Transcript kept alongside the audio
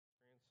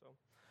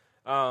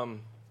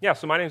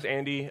So my name's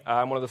Andy.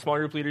 I'm one of the small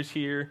group leaders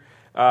here.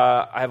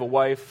 I have a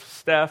wife,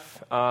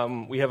 Steph.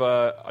 We have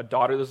a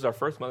daughter. This is our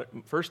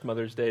first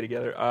Mother's Day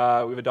together.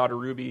 We have a daughter,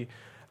 Ruby.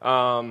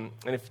 And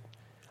if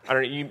I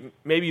don't know,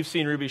 maybe you've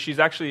seen Ruby. She's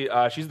actually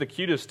she's the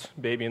cutest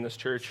baby in this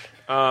church.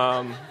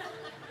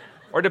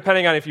 Or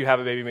depending on if you have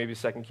a baby, maybe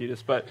second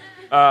cutest. But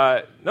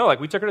no, like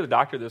we took her to the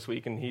doctor this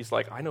week, and he's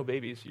like, "I know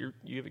babies. You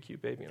have a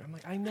cute baby." And I'm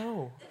like, "I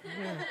know."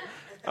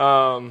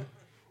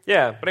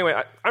 Yeah. But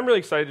anyway, I'm really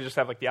excited to just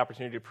have like the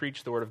opportunity to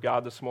preach the Word of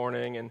God this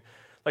morning, and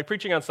like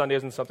preaching on Sunday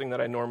isn't something that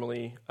I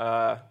normally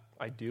I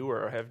do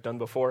or have done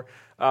before.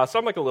 So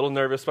I'm like a little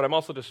nervous, but I'm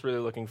also just really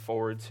looking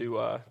forward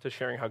to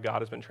sharing how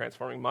God has been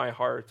transforming my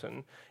heart,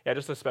 and yeah,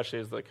 just especially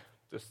as like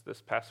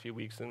this past few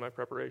weeks in my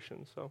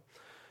preparation. So.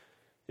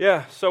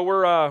 Yeah, so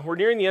we're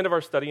nearing the end of our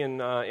study in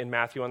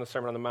Matthew on the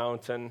Sermon on the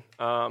Mount, and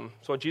so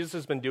what Jesus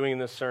has been doing in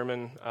this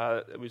sermon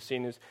that we've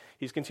seen is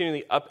he's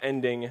continually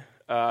upending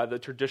the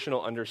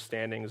traditional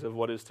understandings of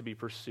what is to be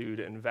pursued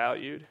and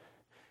valued.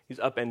 He's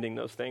upending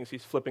those things.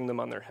 He's flipping them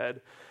on their head,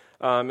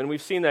 and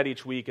we've seen that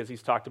each week as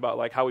he's talked about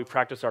like how we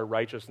practice our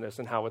righteousness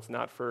and how it's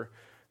not for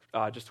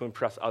just to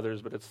impress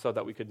others, but it's so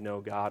that we could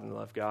know God and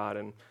love God,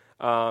 and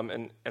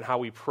how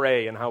we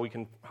pray and how we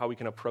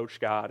can approach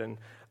God and.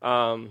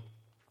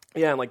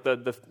 And like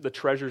the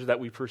treasures that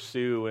we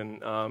pursue and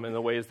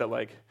the ways that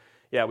like,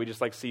 yeah, we just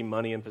like see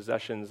money and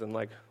possessions and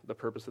like the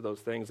purpose of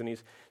those things. And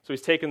he's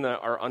taken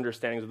our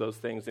understandings of those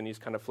things and he's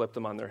kind of flipped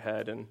them on their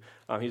head. And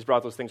he's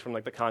brought those things from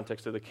like the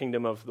context of the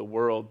kingdom of the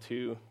world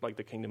to like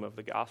the kingdom of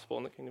the gospel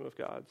and the kingdom of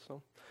God.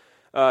 So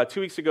 2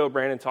 weeks ago,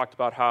 Brandon talked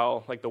about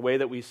how like the way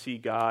that we see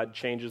God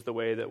changes the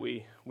way that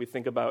we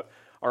think about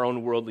our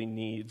own worldly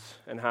needs,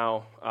 and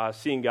how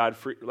seeing God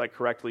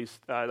correctly,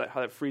 how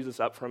that frees us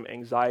up from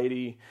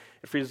anxiety.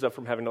 It frees us up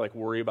from having to like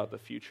worry about the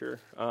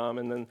future.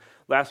 And then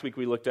last week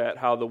we looked at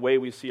how the way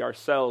we see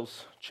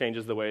ourselves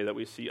changes the way that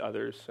we see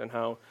others, and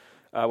how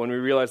when we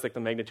realize like the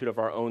magnitude of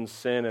our own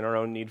sin and our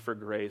own need for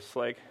grace,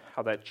 like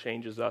how that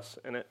changes us,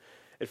 and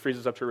it frees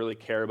us up to really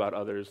care about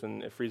others,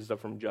 and it frees us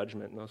up from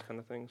judgment and those kind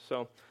of things.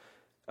 So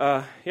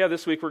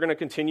this week we're going to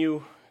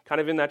continue kind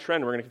of in that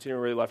trend. We're going to continue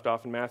where we left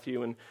off in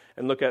Matthew and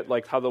look at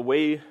like how the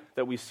way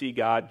that we see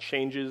God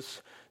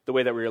changes the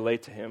way that we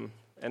relate to him,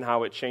 and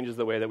how it changes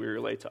the way that we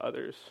relate to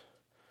others.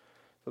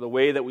 So the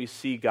way that we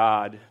see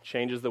God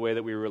changes the way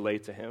that we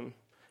relate to him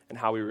and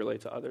how we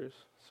relate to others.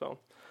 So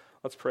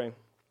let's pray.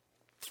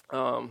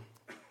 God,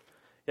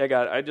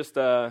 I just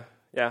I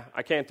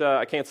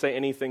can't say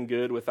anything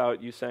good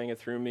without you saying it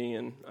through me,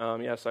 and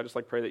so I just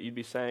like pray that you'd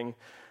be saying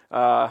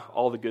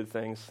all the good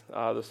things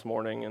this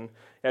morning, and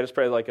I just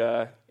pray like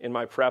in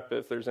my prep,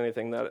 if there's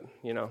anything that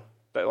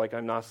that like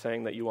I'm not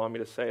saying that you want me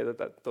to say,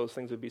 that those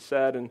things would be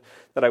said, and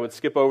that I would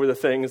skip over the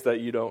things that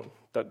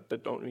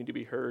that don't need to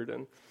be heard,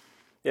 and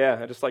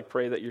I just like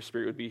pray that your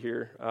Spirit would be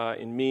here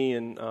in me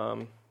and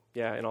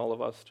in all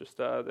of us, just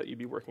that you'd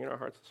be working in our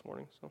hearts this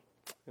morning. So,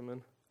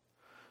 amen.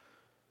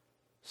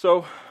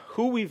 So,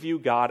 who we view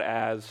God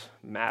as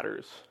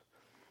matters.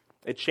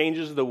 It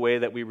changes the way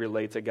that we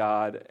relate to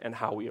God and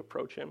how we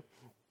approach him.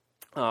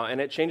 And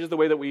it changes the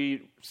way that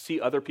we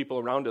see other people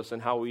around us and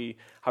how we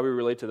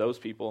relate to those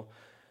people.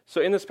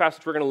 So in this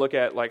passage, we're going to look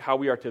at like how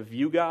we are to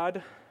view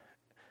God,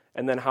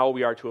 and then how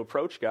we are to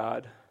approach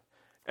God,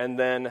 and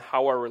then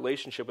how our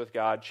relationship with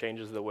God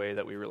changes the way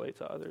that we relate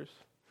to others.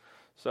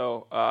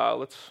 So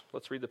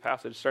let's read the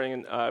passage.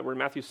 We're in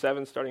Matthew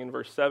 7, starting in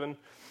verse 7.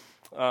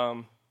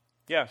 So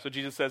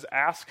Jesus says,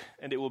 "Ask,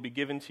 and it will be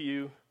given to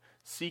you.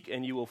 Seek,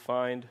 and you will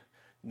find.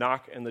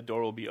 Knock, and the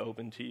door will be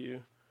opened to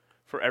you.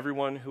 For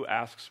everyone who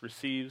asks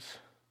receives,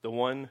 the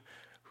one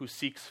who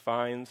seeks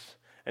finds,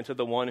 and to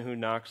the one who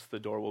knocks the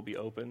door will be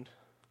opened.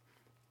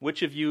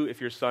 Which of you,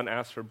 if your son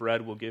asks for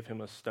bread, will give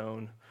him a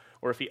stone?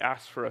 Or if he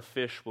asks for a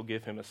fish, will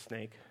give him a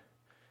snake?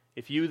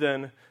 If you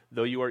then,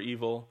 though you are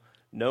evil,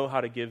 know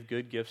how to give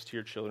good gifts to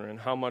your children,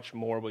 how much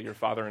more will your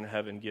Father in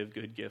heaven give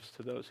good gifts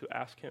to those who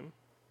ask him?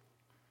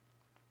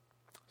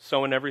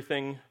 So in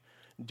everything,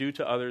 do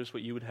to others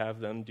what you would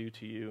have them do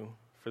to you,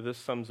 for this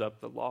sums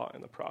up the law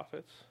and the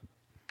prophets."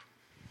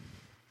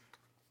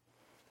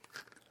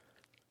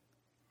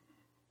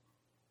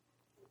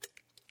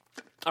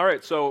 All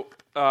right, so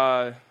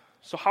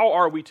how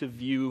are we to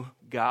view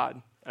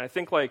God? And I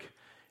think like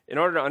in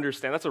order to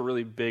understand, that's a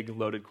really big,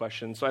 loaded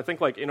question. So I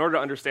think like in order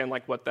to understand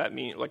like what that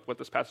means, like what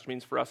this passage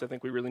means for us, I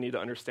think we really need to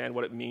understand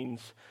what it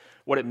means,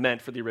 what it meant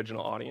for the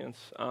original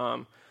audience.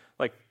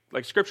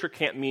 Like Scripture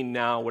can't mean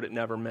now what it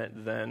never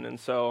meant then, and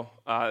so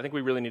I think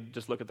we really need to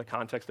just look at the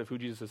context of who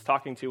Jesus is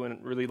talking to,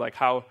 and really like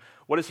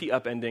what is he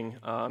upending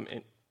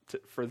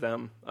for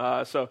them.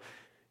 So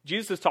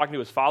Jesus is talking to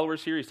his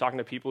followers here. He's talking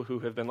to people who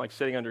have been like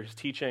sitting under his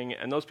teaching,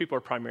 and those people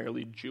are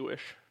primarily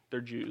Jewish.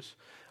 They're Jews,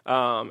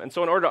 and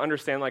so in order to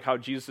understand like how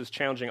Jesus is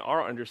challenging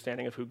our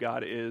understanding of who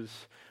God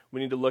is, we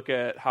need to look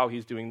at how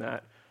he's doing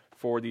that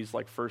for these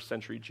like first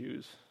century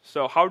Jews.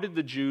 So how did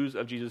the Jews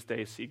of Jesus'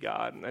 day see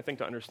God? And I think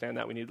to understand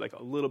that we need like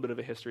a little bit of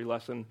a history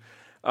lesson.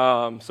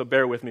 So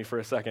bear with me for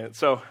a second.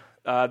 So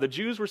the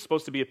Jews were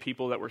supposed to be a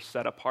people that were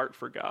set apart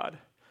for God.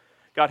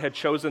 God had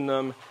chosen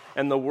them,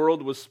 and the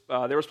world was,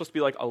 they were supposed to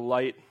be like a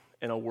light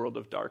in a world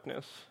of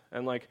darkness.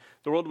 And like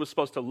the world was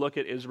supposed to look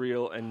at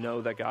Israel and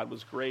know that God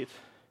was great.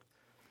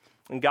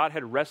 And God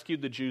had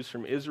rescued the Jews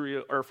from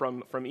Israel, or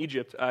from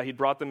Egypt. He'd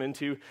brought them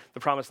into the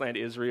promised land,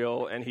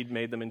 Israel, and he'd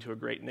made them into a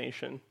great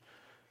nation.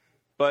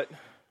 But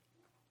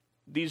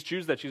these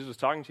Jews that Jesus was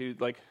talking to,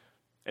 like,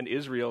 and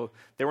Israel,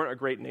 they weren't a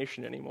great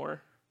nation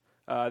anymore.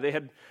 They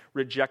had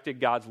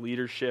rejected God's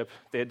leadership.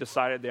 They had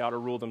decided they ought to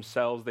rule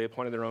themselves. They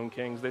appointed their own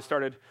kings. They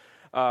started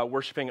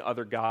worshiping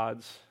other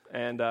gods,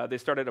 and they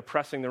started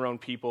oppressing their own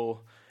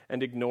people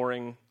and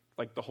ignoring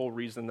like the whole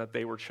reason that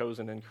they were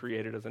chosen and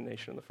created as a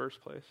nation in the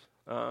first place.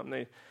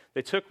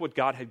 They took what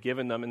God had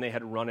given them and they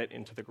had run it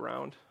into the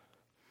ground.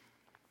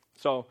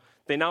 So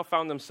they now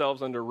found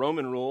themselves under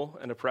Roman rule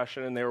and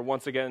oppression, and they were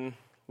once again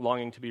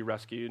longing to be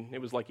rescued.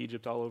 It was like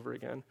Egypt all over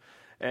again.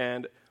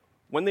 And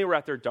when they were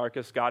at their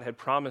darkest, God had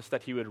promised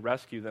that he would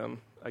rescue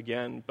them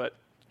again, but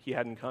he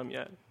hadn't come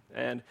yet.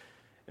 And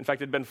in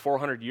fact, it had been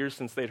 400 years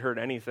since they'd heard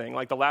anything.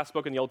 Like the last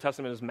book in the Old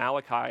Testament is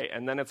Malachi,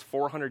 and then it's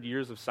 400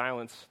 years of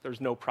silence.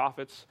 There's no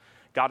prophets.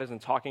 God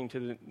isn't talking to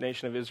the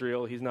nation of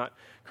Israel. He's not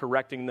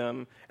correcting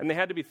them. And they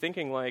had to be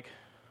thinking like,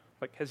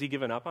 has he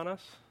given up on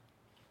us?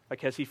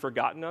 Like, has he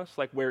forgotten us?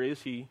 Like, where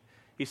is he?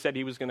 He said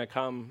he was going to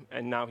come,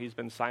 and now he's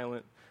been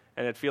silent.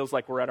 And it feels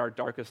like we're at our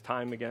darkest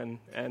time again,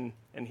 and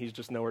he's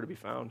just nowhere to be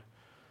found.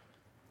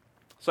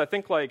 So I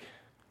think like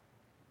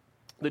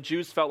the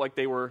Jews felt like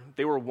they were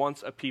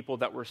once a people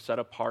that were set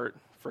apart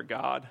for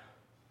God,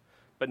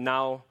 but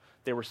now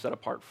they were set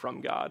apart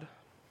from God.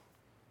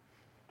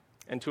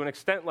 And to an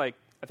extent, like,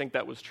 I think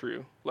that was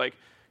true. Like,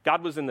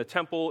 God was in the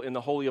temple, in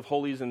the Holy of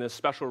Holies, in this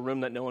special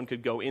room that no one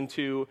could go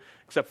into,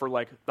 except for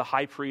like the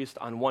high priest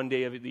on one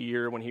day of the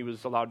year when he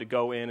was allowed to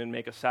go in and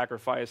make a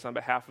sacrifice on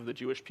behalf of the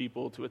Jewish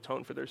people to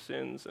atone for their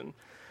sins.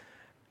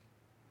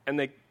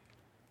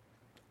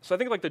 So I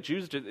think like the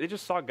Jews, they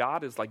just saw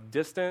God as like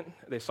distant,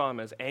 they saw him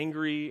as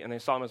angry, and they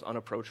saw him as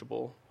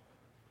unapproachable.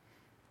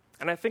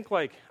 And I think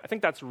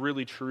that's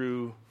really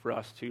true for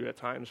us too at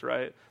times,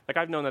 right? Like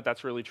I've known that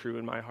that's really true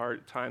in my heart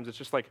at times. It's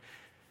just like,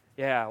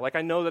 yeah, like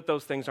I know that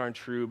those things aren't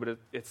true, but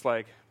it's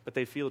like, but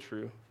they feel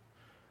true.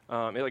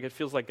 It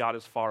feels like God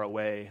is far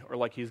away, or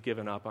like he's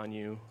given up on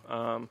you.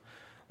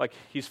 Like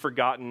he's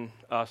forgotten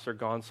us or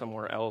gone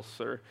somewhere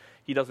else, or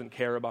he doesn't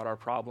care about our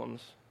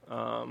problems.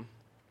 I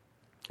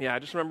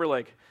just remember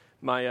like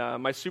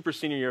my super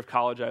senior year of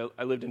college,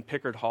 I lived in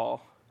Pickard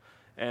Hall.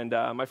 And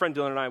my friend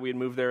Dylan and I, we had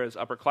moved there as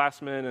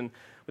upperclassmen and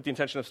with the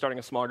intention of starting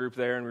a small group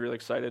there, and we were really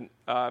excited.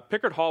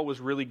 Pickard Hall was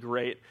really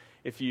great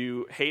if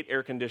you hate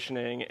air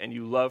conditioning and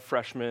you love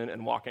freshmen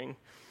and walking.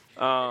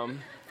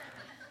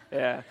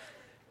 It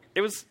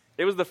was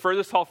the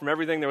furthest hall from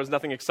everything. There was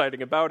nothing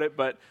exciting about it,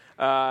 but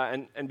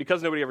and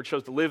because nobody ever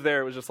chose to live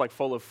there, it was just like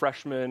full of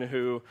freshmen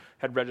who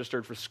had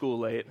registered for school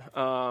late.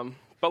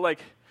 But like,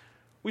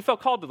 we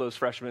felt called to those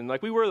freshmen.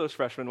 Like, we were those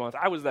freshmen once.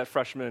 I was that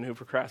freshman who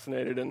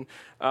procrastinated. And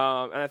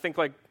I think,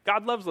 like,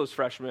 God loves those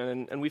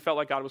freshmen. And we felt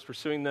like God was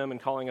pursuing them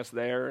and calling us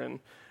there.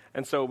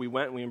 And so we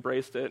went and we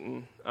embraced it.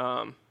 And,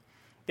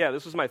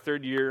 this was my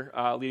third year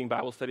leading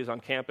Bible studies on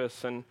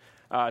campus. And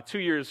 2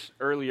 years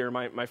earlier,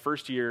 my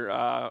first year,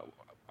 I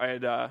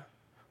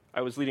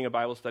was leading a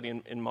Bible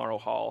study in Morrow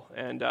Hall.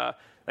 And I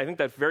think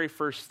that very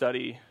first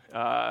study,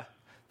 there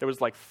was,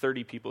 like,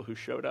 30 people who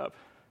showed up.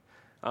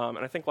 And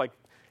I think, like,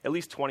 at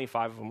least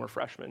 25 of them were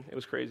freshmen. It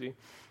was crazy.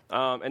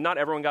 And not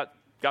everyone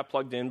got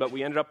plugged in, but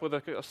we ended up with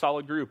a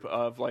solid group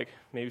of like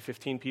maybe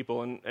 15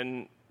 people.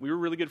 And we were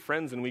really good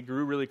friends, and we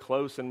grew really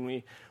close. And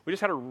we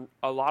just had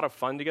a lot of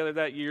fun together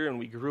that year, and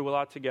we grew a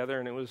lot together,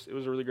 and it was a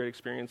really great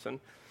experience. And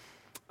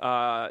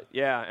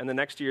and the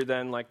next year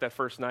then, like that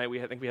first night,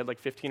 I think we had like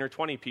 15 or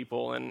 20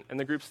 people, and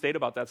the group stayed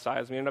about that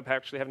size. We ended up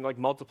actually having to like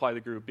multiply the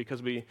group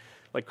because we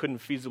like couldn't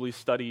feasibly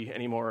study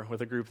anymore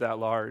with a group that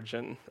large.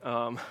 And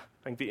I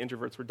think the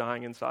introverts were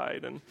dying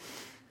inside. And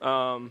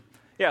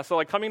so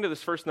like coming to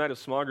this first night of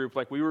small group,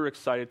 like we were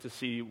excited to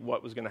see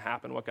what was going to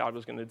happen, what God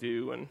was going to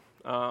do.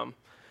 And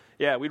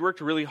we'd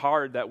worked really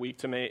hard that week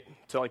to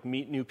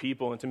meet new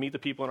people and to meet the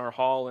people in our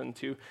hall and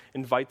to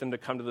invite them to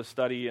come to the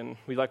study. And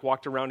we like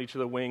walked around each of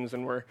the wings,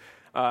 and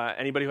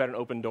anybody who had an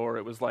open door,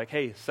 it was like,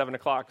 hey,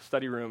 7:00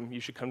 study room,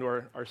 you should come to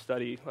our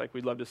study. Like,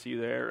 we'd love to see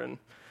you there. And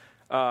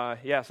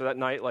so that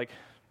night, like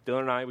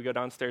Dylan and I, we go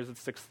downstairs at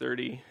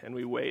 6:30 and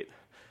we wait.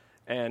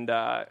 And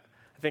I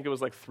think it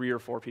was like 3 or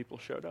 4 people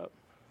showed up.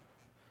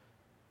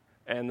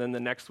 And then the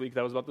next week,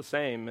 that was about the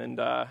same. And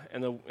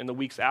in the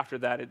weeks after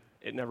that,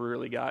 it never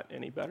really got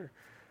any better.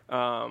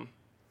 And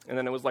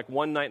then it was like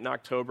one night in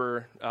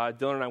October,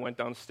 Dylan and I went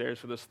downstairs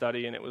for the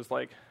study, and I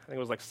think it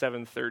was like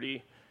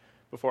 7:30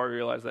 before I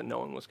realized that no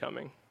one was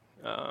coming.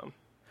 And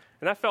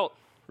that felt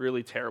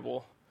really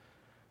terrible.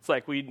 It's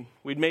like we'd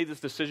made this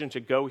decision to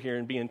go here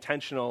and be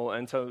intentional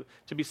and to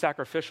be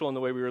sacrificial in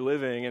the way we were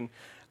living. And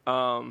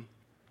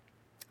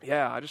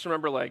I just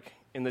remember like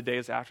in the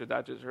days after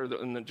that,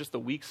 just the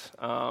weeks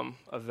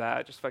of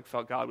that, just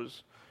felt God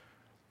was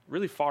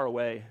really far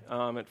away.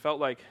 It felt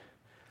like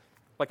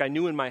I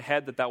knew in my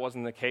head that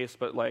wasn't the case,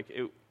 but like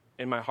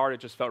in my heart, it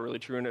just felt really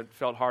true, and it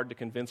felt hard to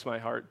convince my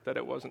heart that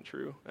it wasn't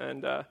true.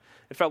 And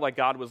it felt like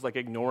God was like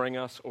ignoring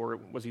us, or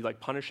was he like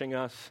punishing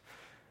us?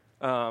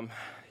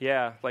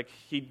 Like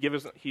he'd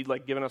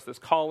given us this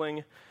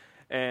calling,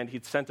 and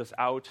he'd sent us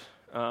out,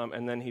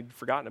 and then he'd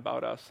forgotten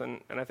about us.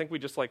 And I think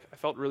I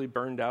felt really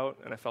burned out,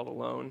 and I felt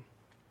alone.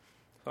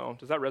 So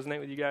does that resonate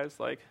with you guys?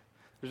 Like,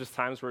 there's just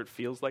times where it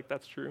feels like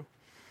that's true,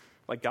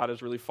 like God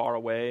is really far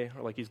away,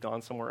 or like he's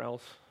gone somewhere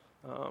else.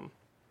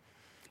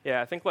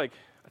 I think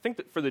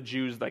that for the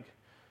Jews, like,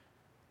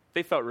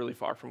 they felt really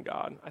far from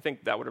God. I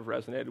think that would have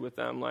resonated with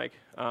them.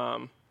 I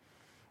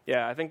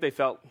think they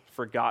felt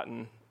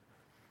forgotten.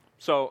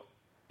 So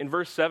in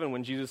verse 7,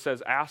 when Jesus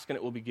says, "Ask and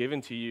it will be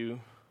given to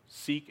you,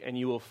 seek and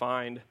you will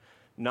find,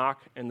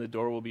 knock and the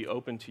door will be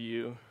open to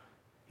you,"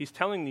 he's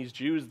telling these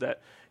Jews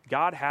that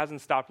God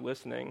hasn't stopped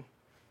listening.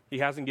 He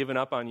hasn't given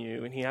up on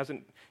you, and he's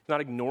not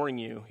ignoring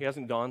you. He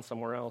hasn't gone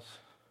somewhere else.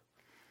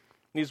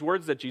 These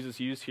words that Jesus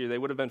used here, they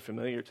would have been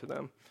familiar to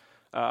them.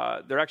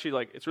 They're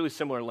actually it's really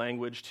similar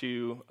language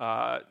to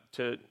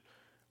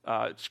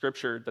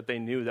scripture that they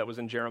knew that was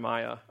in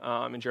Jeremiah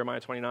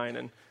 29.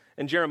 And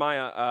in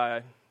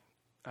Jeremiah,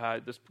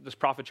 this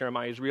prophet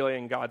Jeremiah is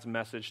relaying God's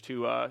message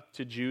to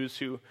Jews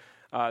who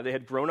they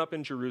had grown up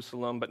in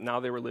Jerusalem, but now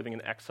they were living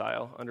in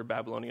exile under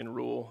Babylonian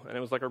rule. And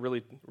it was like a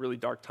really, really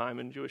dark time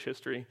in Jewish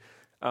history.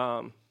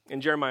 In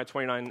Jeremiah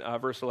 29,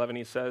 verse 11,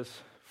 he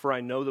says, "For I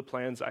know the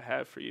plans I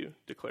have for you,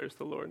 declares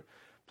the Lord.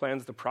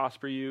 Plans to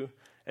prosper you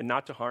and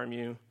not to harm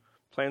you,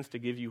 plans to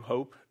give you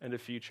hope and a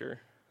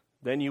future.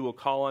 Then you will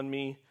call on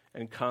me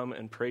and come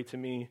and pray to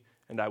me,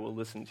 and I will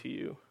listen to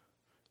you.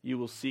 You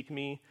will seek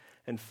me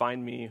and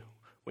find me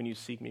when you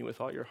seek me with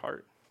all your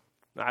heart.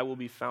 And I will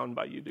be found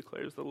by you,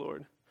 declares the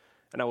Lord,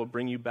 and I will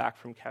bring you back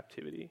from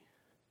captivity."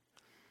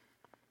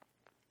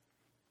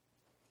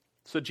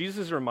 So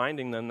Jesus is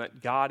reminding them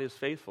that God is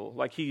faithful.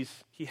 Like he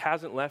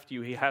hasn't left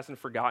you, he hasn't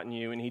forgotten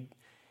you, and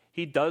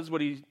he does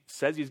what he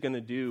says he's going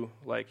to do.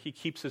 Like, he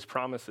keeps his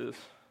promises.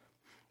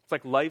 It's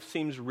like life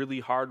seems really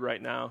hard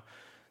right now.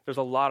 There's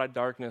a lot of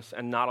darkness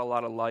and not a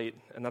lot of light,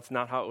 and that's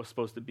not how it was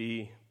supposed to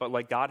be. But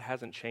like, God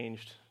hasn't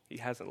changed. He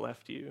hasn't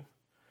left you.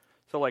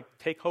 So like,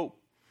 take hope,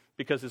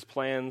 because his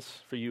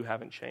plans for you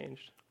haven't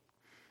changed.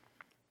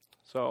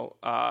 So,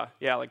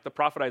 like the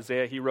prophet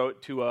Isaiah, he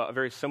wrote to a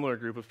very similar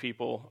group of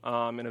people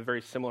in a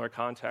very similar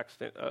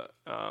context. In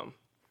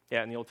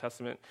the Old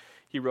Testament,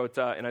 he wrote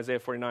in Isaiah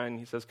 49,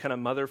 he says, "Can a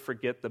mother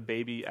forget the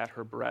baby at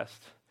her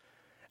breast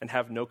and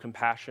have no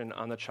compassion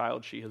on the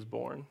child she has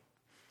borne?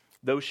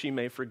 Though she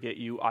may forget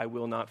you, I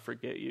will not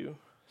forget you.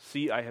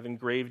 See, I have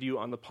engraved you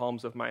on the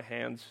palms of my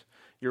hands.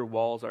 Your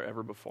walls are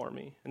ever before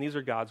me." And these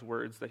are God's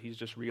words that he's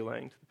just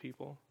relaying to the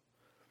people.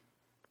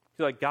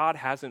 He's like, God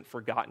hasn't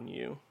forgotten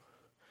you.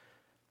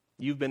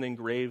 You've been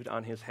engraved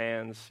on his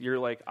hands. You're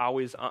like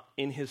always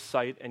in his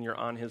sight, and you're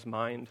on his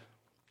mind.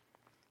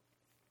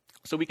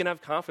 So we can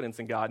have confidence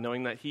in God,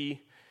 knowing that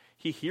he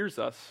hears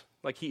us.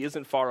 Like, he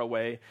isn't far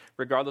away,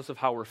 regardless of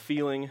how we're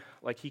feeling.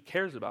 Like, he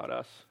cares about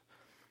us.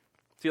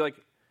 See, like,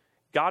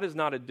 God is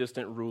not a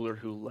distant ruler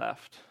who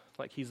left.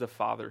 Like, he's a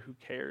father who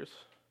cares.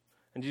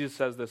 And Jesus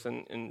says this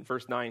in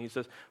verse 9. He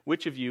says,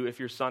 "Which of you, if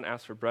your son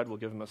asks for bread, will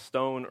give him a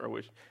stone? Or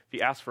if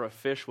he asks for a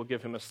fish, will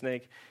give him a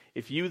snake?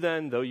 If you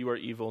then, though you are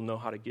evil, know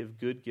how to give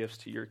good gifts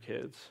to your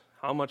kids,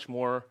 how much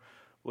more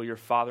will your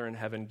Father in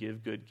heaven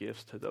give good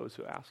gifts to those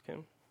who ask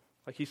him?"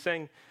 Like, he's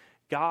saying,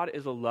 God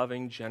is a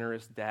loving,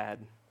 generous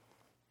dad.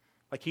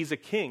 Like, he's a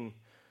king.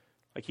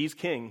 Like, he's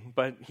king,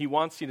 but he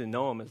wants you to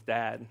know him as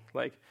dad.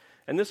 Like,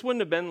 and this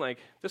wouldn't have been like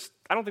this.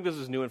 I don't think this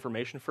is new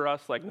information for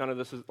us. Like, none of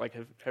this is like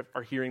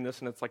are hearing this,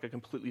 and it's like a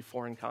completely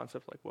foreign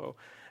concept. Like, whoa.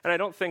 And I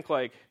don't think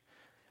like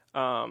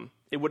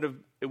it would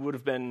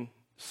have been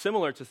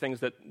similar to things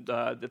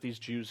that these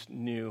Jews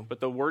knew. But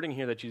the wording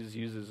here that Jesus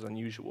uses is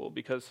unusual,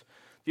 because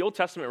the Old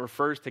Testament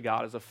refers to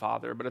God as a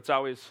father, but it's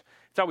always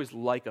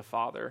like a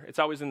father. It's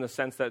always in the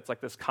sense that it's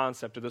like this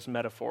concept or this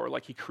metaphor,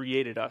 like he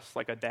created us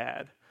like a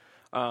dad.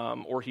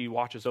 Or he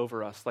watches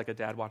over us like a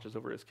dad watches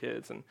over his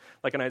kids. And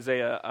like in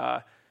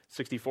Isaiah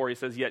 64, he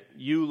says, "Yet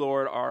you,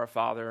 Lord, are a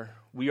father.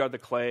 We are the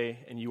clay,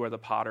 and you are the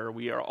potter.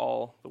 We are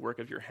all the work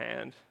of your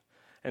hand."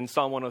 And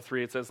Psalm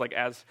 103, it says, like,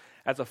 as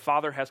a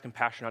father has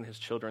compassion on his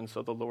children,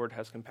 so the Lord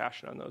has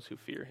compassion on those who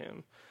fear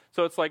him.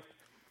 So it's like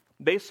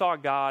they saw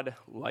God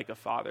like a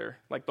father.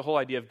 Like, the whole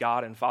idea of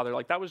God and father,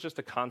 like, that was just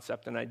a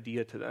concept, an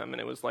idea to them.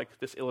 And it was like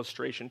this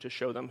illustration to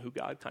show them who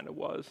God kind of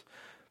was.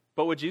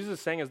 But what Jesus is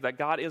saying is that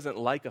God isn't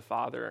like a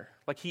father.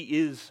 Like, he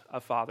is a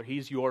father.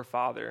 He's your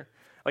father.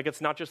 Like,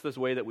 it's not just this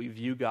way that we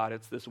view God,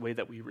 it's this way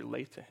that we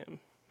relate to him,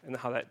 and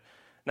how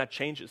that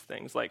changes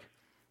things. Like,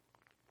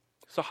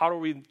 so how are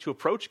we to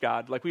approach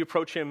God? Like, we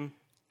approach him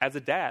as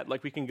a dad.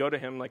 Like, we can go to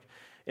him, like,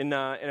 in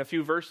a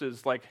few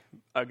verses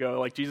ago,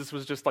 like, Jesus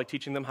was just like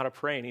teaching them how to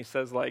pray, and he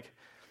says,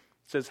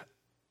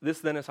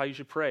 "This then is how you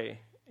should pray."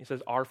 He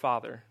says, "Our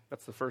Father."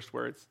 That's the first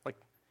words. Like,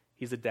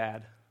 he's a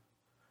dad.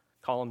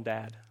 Call him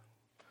dad.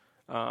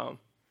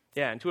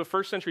 And to a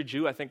first century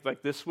Jew, I think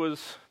like this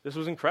was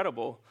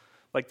incredible.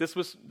 Like, this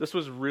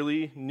was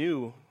really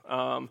new.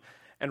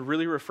 and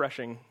really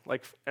refreshing.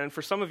 Like, and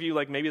for some of you,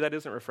 like maybe that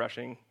isn't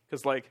refreshing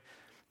because like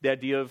the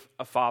idea of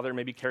a father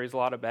maybe carries a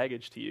lot of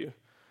baggage to you.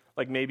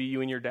 Like maybe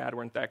you and your dad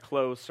weren't that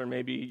close, or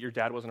maybe your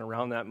dad wasn't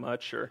around that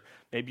much, or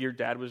maybe your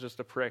dad was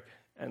just a prick.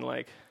 And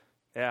like,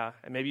 yeah,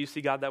 and maybe you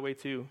see God that way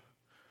too.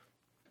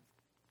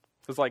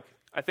 Because like,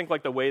 I think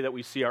like the way that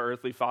we see our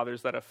earthly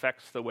fathers, that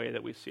affects the way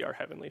that we see our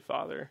heavenly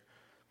Father.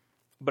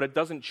 But it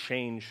doesn't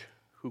change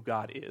who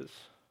God is.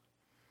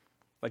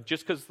 Like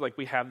just because like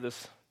we have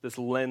this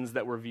lens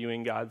that we're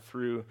viewing God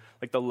through,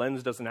 like the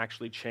lens doesn't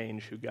actually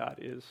change who God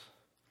is.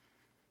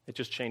 It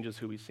just changes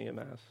who we see him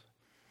as.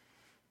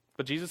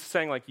 But Jesus is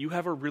saying, like, you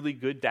have a really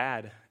good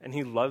dad, and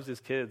he loves his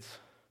kids.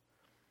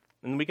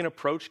 And we can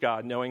approach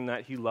God knowing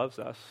that he loves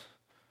us.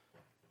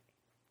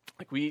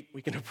 Like, we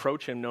can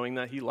approach him knowing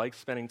that he likes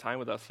spending time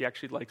with us. He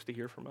actually likes to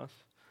hear from us.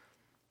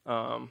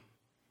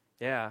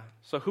 Yeah,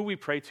 so who we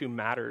pray to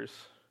matters.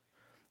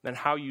 And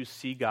how you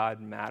see God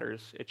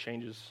matters. It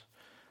changes,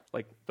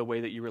 like, the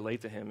way that you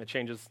relate to him. It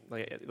changes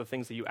like, the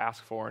things that you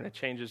ask for, and it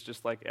changes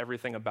just, like,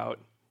 everything about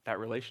that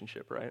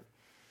relationship, right?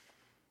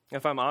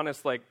 If I'm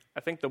honest, like,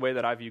 I think the way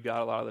that I view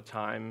God a lot of the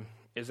time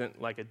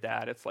isn't like a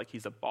dad. It's like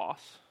he's a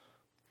boss.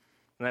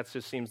 And that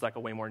just seems like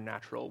a way more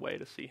natural way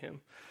to see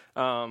him.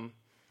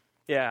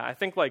 Yeah, I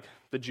think, like,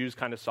 the Jews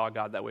kind of saw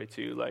God that way,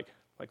 too. Like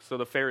so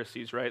the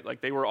Pharisees, right? Like,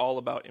 they were all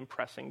about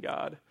impressing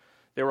God.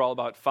 They were all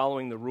about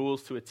following the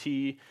rules to a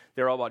T.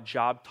 They were all about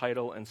job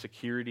title and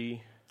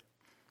security.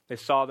 They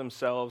saw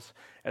themselves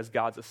as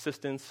God's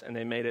assistants, and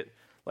they made it,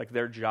 like,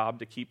 their job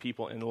to keep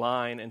people in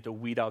line and to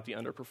weed out the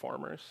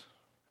underperformers.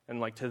 And,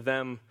 like, to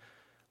them,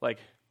 like,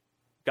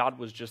 God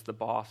was just the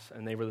boss,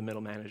 and they were the middle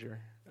manager.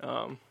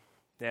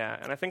 Yeah,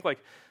 and I think, like,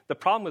 the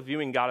problem with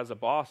viewing God as a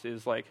boss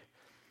is, like,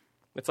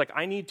 it's like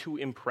I need to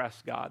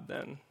impress God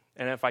then.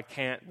 And if I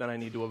can't, then I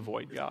need to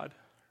avoid God,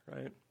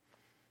 right?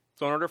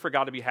 So in order for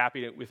God to be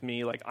happy with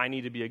me, like, I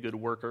need to be a good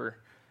worker.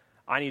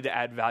 I need to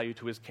add value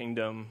to his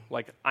kingdom.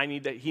 Like,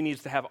 he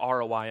needs to have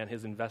ROI on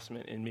his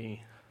investment in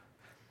me.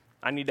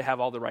 I need to have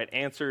all the right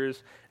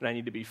answers, and I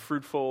need to be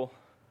fruitful.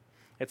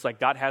 It's like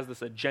God has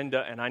this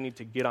agenda, and I need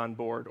to get on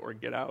board or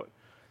get out.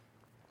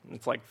 And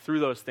it's like through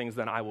those things,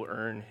 then I will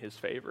earn his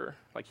favor.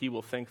 Like he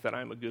will think that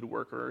I'm a good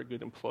worker or a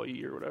good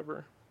employee or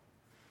whatever.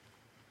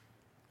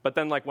 But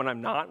then like when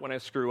I'm not, when I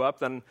screw up,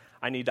 then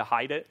I need to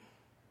hide it.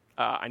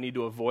 I need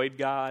to avoid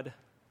God.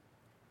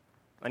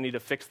 I need to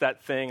fix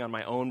that thing on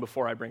my own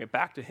before I bring it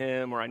back to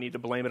him, or I need to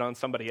blame it on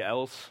somebody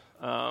else.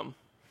 Yeah,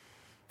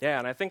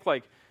 and I think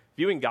like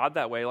viewing God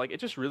that way, like it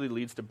just really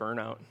leads to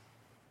burnout.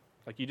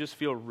 Like you just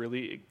feel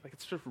really, like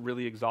it's just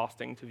really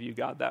exhausting to view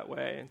God that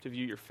way and to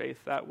view your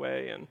faith that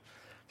way and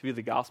to view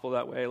the gospel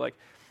that way. Like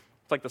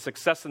it's like the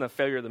success and the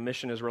failure of the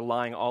mission is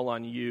relying all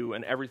on you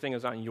and everything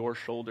is on your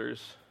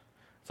shoulders.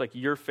 It's like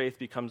your faith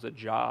becomes a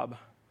job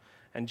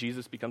and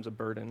Jesus becomes a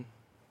burden.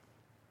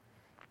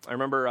 I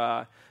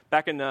remember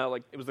back in,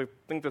 like, it was, I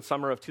think, the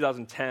summer of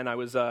 2010, I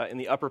was in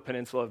the Upper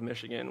Peninsula of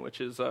Michigan, which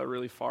is a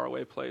really far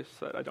away place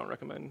that I don't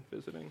recommend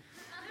visiting.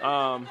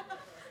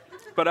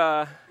 But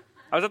I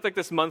was at, like,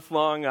 this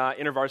month-long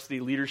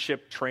InterVarsity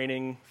leadership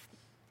training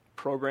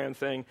program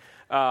thing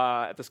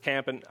at this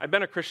camp, and I'd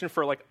been a Christian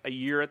for, like, a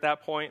year at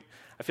that point.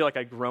 I feel like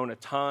I'd grown a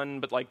ton,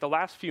 but, like, the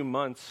last few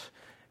months,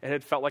 it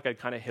had felt like I'd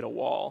kind of hit a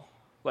wall.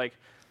 Like,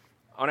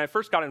 when I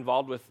first got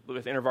involved with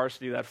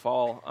InterVarsity that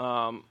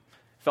fall,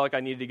 felt like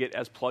I needed to get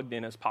as plugged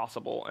in as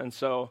possible. And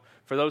so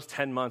for those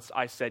 10 months,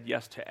 I said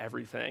yes to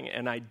everything,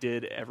 and I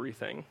did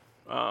everything.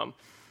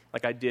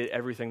 Like I did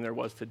everything there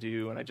was to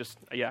do, and I just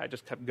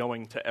kept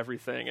going to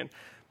everything. And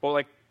well,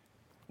 like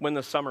when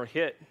the summer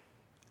hit,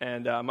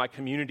 and my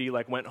community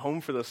like went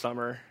home for the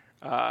summer,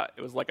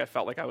 it was like I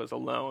felt like I was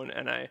alone,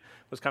 and I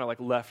was kind of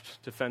like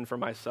left to fend for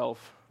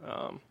myself.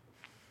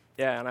 And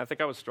I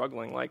think I was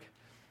struggling, like,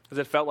 because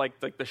it felt like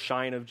the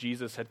shine of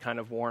Jesus had kind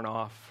of worn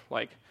off,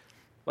 like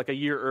a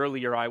year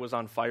earlier, I was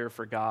on fire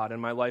for God, and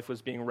my life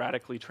was being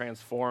radically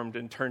transformed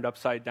and turned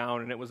upside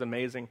down, and it was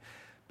amazing.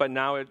 But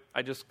now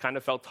I just kind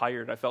of felt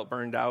tired. I felt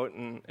burned out,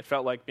 and it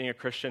felt like being a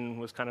Christian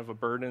was kind of a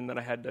burden that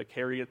I had to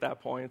carry at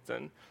that point,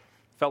 and it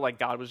felt like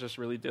God was just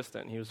really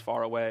distant. He was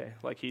far away.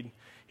 Like he'd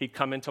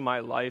come into my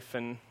life,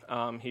 and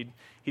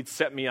he'd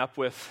set me up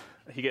with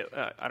he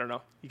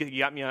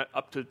got me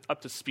up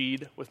to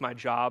speed with my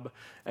job,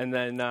 and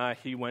then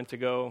he went to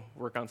go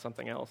work on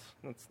something else.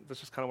 That's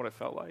just kind of what it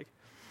felt like.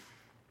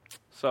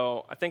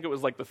 So I think it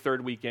was like the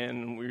third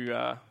weekend.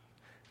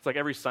 It's like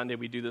every Sunday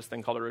we do this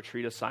thing called a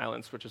retreat of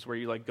silence, which is where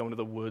you like go into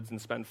the woods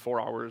and spend 4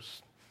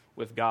 hours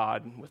with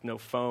God with no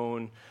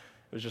phone.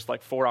 It was just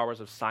like 4 hours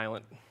of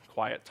silent,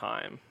 quiet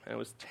time, and it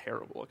was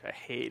terrible. Like I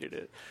hated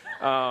it.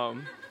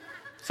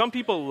 Some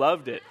people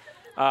loved it,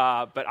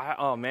 but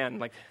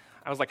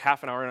I was like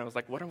half an hour, and I was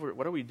like, what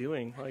are we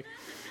doing? Like,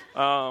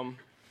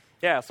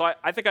 so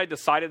I think I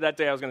decided that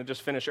day I was going to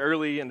just finish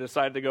early and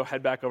decided to go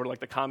head back over to like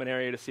the common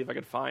area to see if I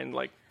could find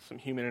like some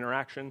human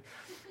interaction.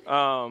 But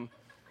I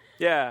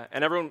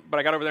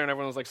got over there and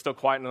everyone was like still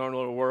quiet in their own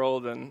little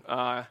world, and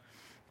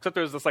Except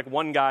there was this like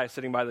one guy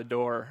sitting by the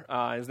door.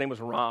 His name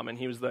was Ram, and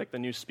he was like the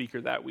new speaker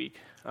that week.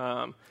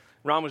 Ram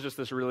was just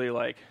this really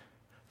like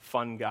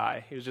fun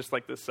guy. He was just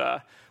like this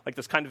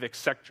kind of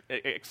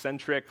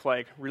eccentric,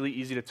 like really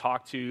easy to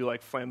talk to,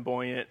 like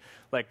flamboyant,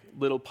 like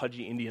little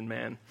pudgy Indian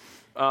man.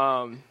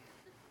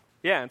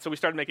 And so we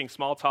started making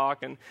small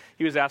talk, and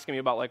he was asking me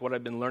about like what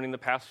I'd been learning the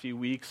past few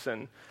weeks,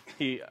 and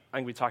I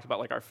think we talked about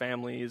like our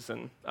families,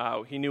 and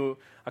he knew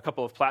a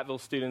couple of Platteville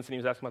students, and he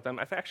was asking about them.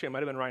 I think actually it might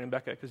have been Ryan and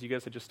Becca, because you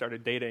guys had just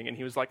started dating, and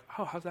he was like,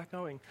 "Oh, how's that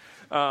going?"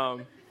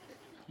 But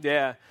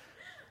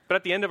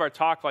at the end of our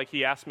talk, like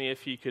he asked me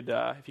if he could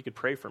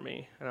pray for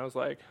me, and I was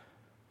like,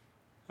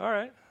 "All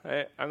right,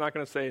 I'm not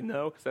going to say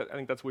no, because I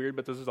think that's weird,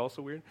 but this is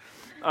also weird."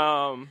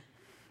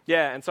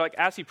 And so like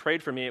as he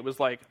prayed for me, it was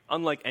like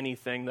unlike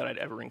anything that I'd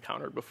ever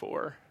encountered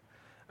before.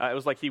 It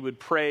was like he would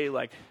pray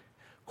like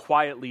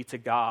quietly to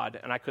God,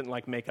 and I couldn't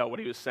like make out what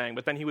he was saying.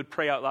 But then he would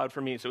pray out loud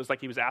for me, so it was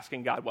like he was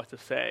asking God what to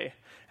say,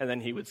 and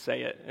then he would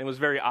say it. And it was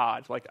very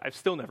odd. Like I've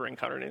still never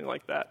encountered anything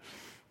like that.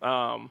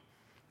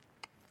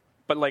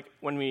 But like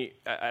when we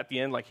at the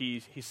end, like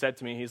he said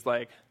to me, he's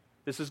like,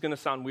 "This is going to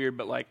sound weird,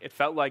 but like it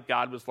felt like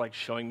God was like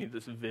showing me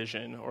this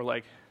vision or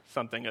like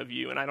something of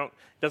you, and it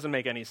doesn't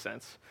make any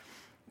sense.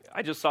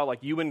 I just saw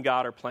like you and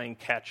God are playing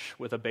catch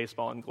with a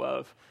baseball and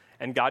glove,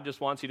 and God just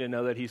wants you to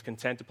know that he's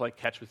content to play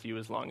catch with you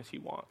as long as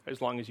you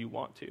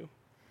want to."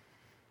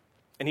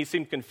 And he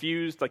seemed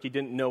confused, like he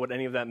didn't know what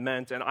any of that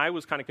meant, and I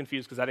was kind of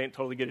confused because I didn't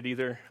totally get it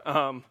either.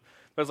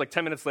 But it was like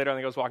 10 minutes later, I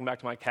think I was walking back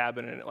to my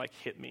cabin, and it like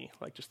hit me,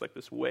 like just like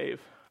this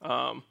wave. It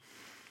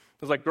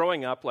was like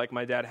growing up, like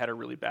my dad had a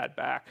really bad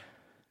back.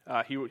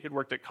 He'd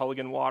worked at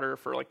Culligan Water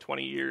for like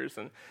 20 years,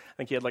 and I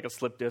think he had like a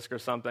slip disc or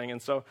something,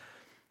 and so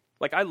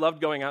like I loved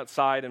going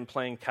outside and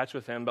playing catch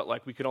with him, but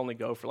like we could only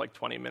go for like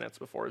 20 minutes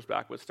before his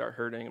back would start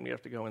hurting, and we'd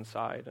have to go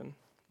inside. And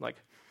like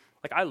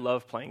I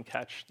love playing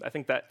catch. I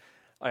think that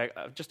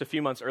just a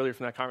few months earlier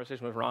from that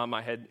conversation with Ram,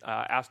 I had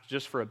asked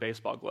just for a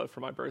baseball glove for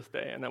my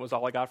birthday, and that was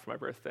all I got for my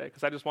birthday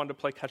because I just wanted to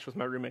play catch with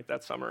my roommate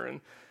that summer,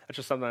 and that's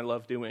just something I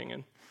love doing.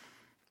 And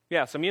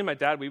so me and my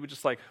dad,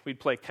 we'd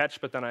play catch,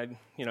 but then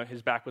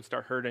his back would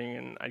start hurting,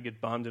 and I'd get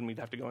bummed, and we'd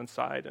have to go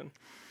inside. And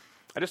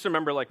I just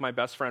remember like my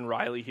best friend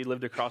Riley, he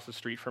lived across the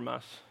street from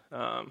us.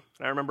 And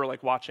I remember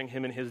like watching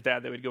him and his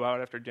dad, they would go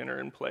out after dinner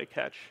and play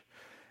catch.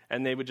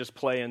 And they would just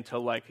play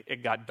until like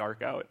it got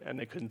dark out and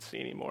they couldn't see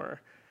anymore.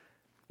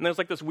 And there was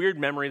like this weird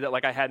memory that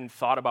like I hadn't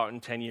thought about in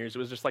 10 years. It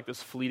was just like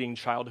this fleeting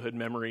childhood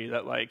memory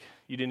that like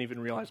you didn't even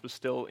realize was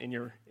still in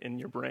your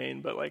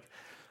brain. But like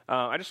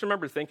I just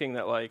remember thinking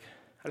that like,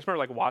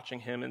 watching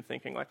him and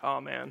thinking like,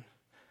 oh man,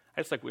 I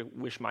just like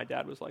wish my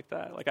dad was like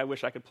that. Like I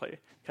wish I could play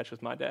catch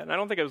with my dad. And I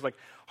don't think I was like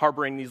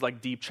harboring these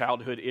like deep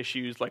childhood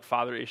issues, like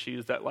father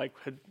issues that like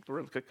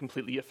were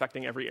completely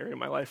affecting every area of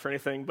my life or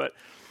anything. But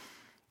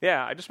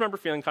yeah, I just remember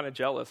feeling kind of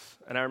jealous.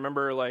 And I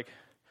remember like,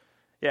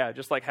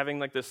 just like having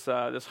like this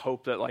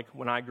hope that like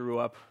when I grew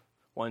up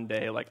one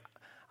day, like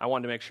I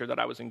wanted to make sure that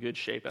I was in good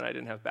shape and I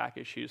didn't have back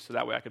issues, so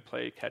that way I could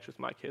play catch with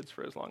my kids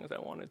for as long as I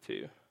wanted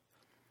to.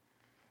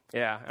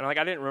 Yeah, and like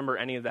I didn't remember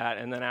any of that,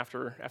 and then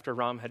after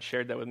Ram had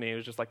shared that with me, it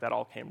was just like that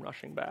all came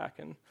rushing back,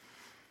 and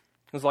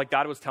it was like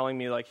God was telling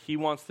me like he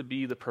wants to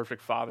be the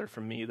perfect father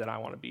for me that I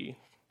want to be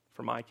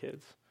for my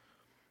kids.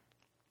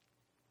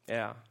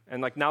 Yeah,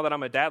 and like now that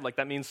I'm a dad, like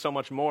that means so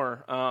much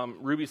more.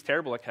 Ruby's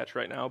terrible at catch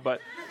right now, but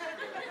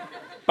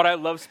I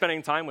love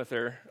spending time with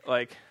her.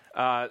 Like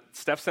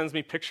Steph sends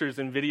me pictures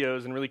and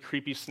videos and really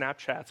creepy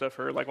Snapchats of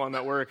her like while I'm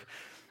at work,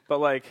 but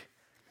like.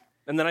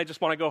 And then I just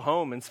want to go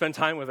home and spend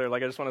time with her.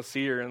 Like, I just want to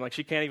see her. And, like,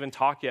 she can't even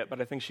talk yet,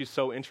 but I think she's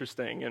so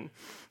interesting. And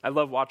I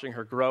love watching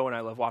her grow, and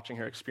I love watching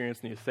her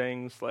experience new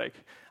things. Like,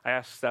 I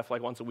ask Steph,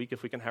 like, once a week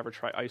if we can have her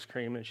try ice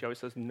cream, and she always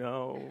says,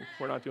 no,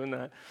 we're not doing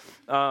that.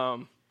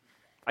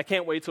 I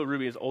can't wait till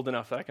Ruby is old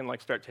enough that I can,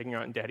 like, start taking her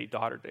on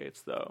daddy-daughter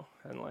dates, though.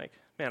 And, like,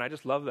 man, I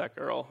just love that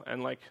girl.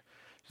 And, like,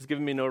 she's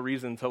given me no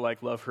reason to,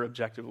 like, love her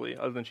objectively,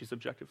 other than she's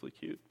objectively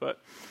cute.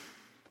 But,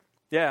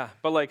 it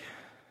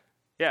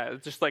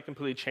just, like,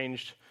 completely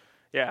changed.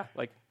 Yeah,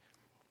 like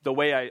the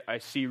way I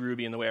see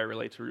Ruby and the way I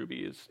relate to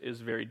Ruby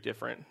is very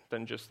different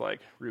than just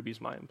like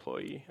Ruby's my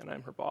employee and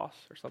I'm her boss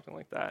or something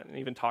like that. And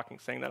even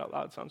saying that out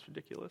loud sounds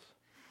ridiculous.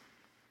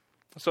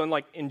 So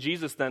in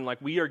Jesus then,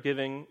 like we are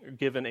given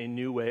a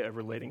new way of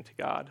relating to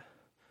God.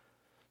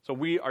 So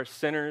we are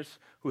sinners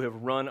who have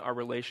run our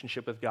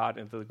relationship with God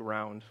into the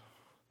ground.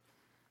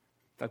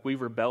 Like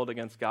we've rebelled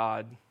against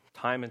God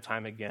time and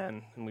time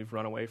again, and we've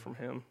run away from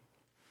him.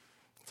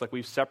 It's like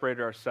we've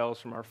separated ourselves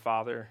from our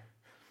Father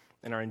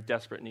and are in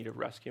desperate need of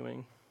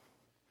rescuing.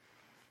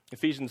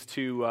 Ephesians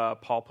 2,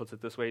 Paul puts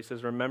it this way. He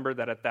says, remember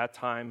that at that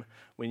time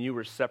when you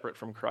were separate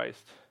from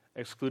Christ,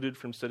 excluded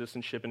from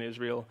citizenship in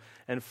Israel,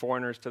 and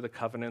foreigners to the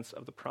covenants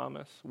of the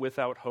promise,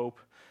 without hope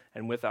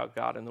and without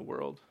God in the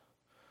world.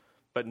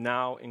 But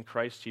now in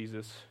Christ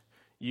Jesus,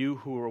 you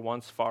who were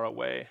once far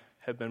away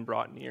have been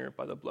brought near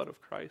by the blood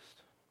of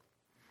Christ.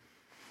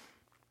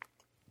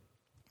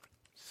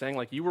 Saying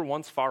like you were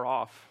once far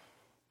off,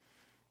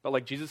 but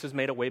like Jesus has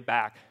made a way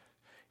back.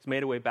 He's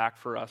made a way back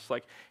for us.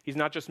 Like, he's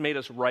not just made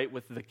us right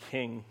with the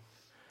King,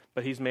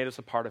 but he's made us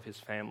a part of his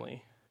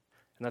family.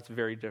 And that's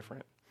very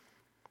different.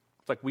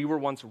 It's like we were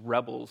once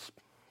rebels,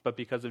 but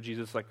because of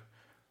Jesus, like,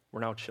 we're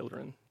now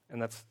children.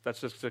 And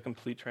that's just a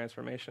complete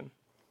transformation.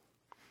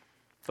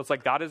 So it's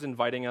like God is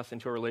inviting us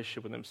into a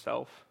relationship with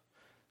himself,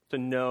 to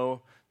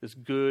know this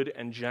good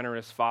and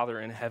generous Father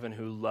in heaven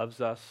who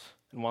loves us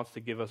and wants to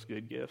give us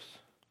good gifts.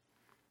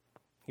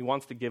 He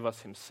wants to give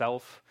us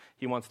himself.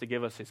 He wants to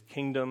give us his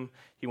kingdom.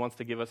 He wants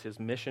to give us his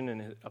mission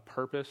and a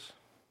purpose.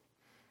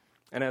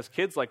 And as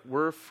kids, like,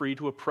 we're free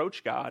to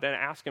approach God and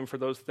ask him for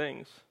those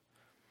things.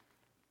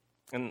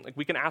 And like,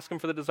 we can ask him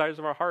for the desires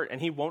of our heart,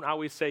 and he won't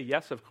always say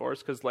yes, of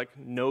course, because like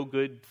no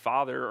good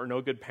father or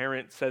no good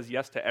parent says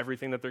yes to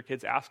everything that their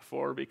kids ask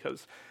for,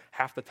 because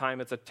half the time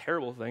it's a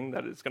terrible thing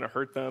that is going to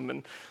hurt them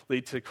and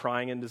lead to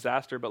crying and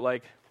disaster.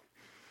 But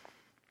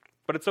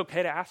it's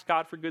okay to ask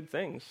God for good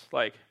things.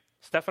 Like,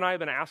 Steph and I have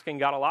been asking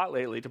God a lot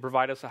lately to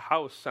provide us a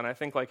house, and I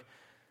think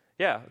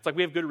it's like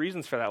we have good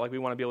reasons for that. Like, we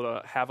want to be able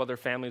to have other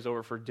families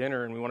over for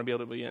dinner, and we want to be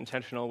able to be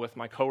intentional with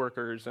my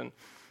coworkers, and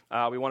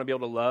we want to be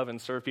able to love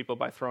and serve people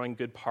by throwing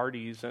good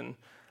parties and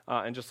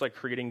just like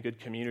creating good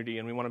community,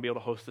 and we want to be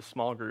able to host a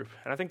small group.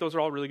 And I think those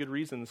are all really good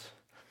reasons.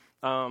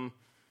 But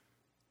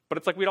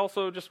it's like we'd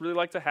also just really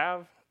like to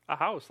have a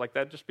house. Like,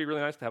 that'd just be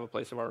really nice to have a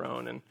place of our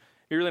own, and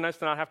it'd be really nice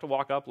to not have to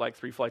walk up like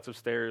 3 flights of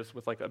stairs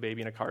with like a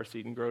baby in a car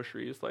seat and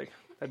groceries. Like,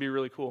 that'd be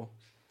really cool.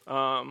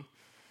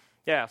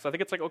 So I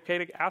think it's like okay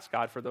to ask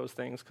God for those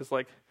things, because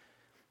like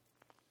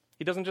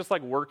he doesn't just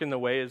like work in the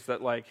ways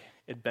that like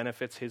it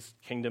benefits his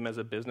kingdom as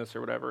a business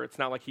or whatever. It's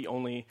not like he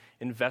only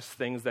invests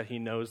things that he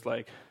knows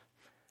like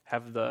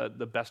have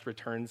the best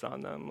returns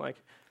on them. Like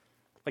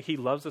he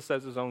loves us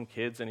as his own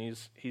kids, and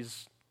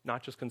he's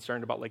not just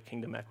concerned about like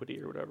kingdom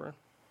equity or whatever.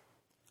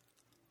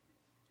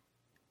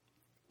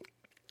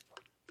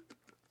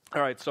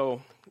 All right,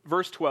 so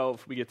verse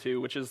 12 we get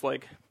to, which is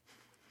like,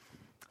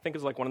 I think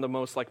is like one of the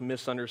most like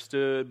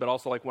misunderstood, but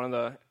also like one of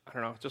the,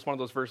 just one of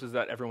those verses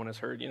that everyone has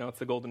heard. It's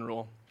the golden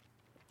rule.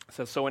 It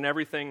says, "So in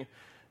everything,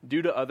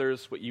 do to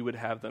others what you would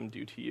have them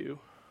do to you.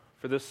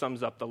 For this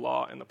sums up the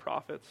law and the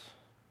prophets."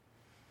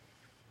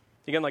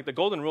 Again, like the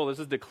golden rule, this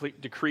is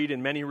decreed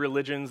in many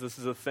religions. This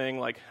is a thing,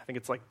 like I think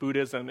it's like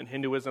Buddhism and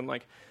Hinduism,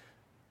 like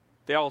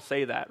they all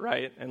say that,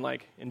 right?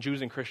 And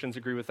Jews and Christians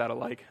agree with that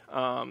alike.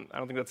 I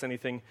don't think that's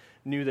anything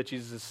new that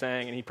Jesus is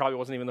saying, and he probably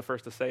wasn't even the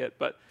first to say it,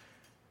 but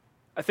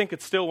I think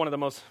it's still one of the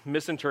most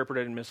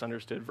misinterpreted and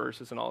misunderstood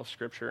verses in all of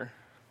Scripture.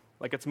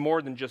 Like, it's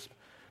more than just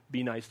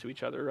be nice to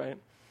each other, right?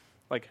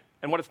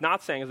 And what it's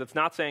not saying is it's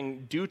not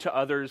saying do to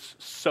others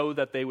so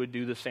that they would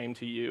do the same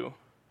to you.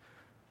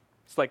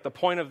 It's like the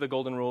point of the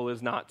golden rule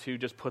is not to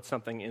just put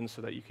something in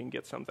so that you can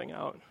get something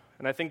out.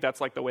 And I think that's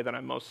like the way that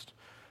I'm most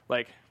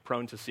like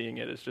prone to seeing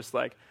it, is just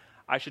like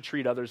I should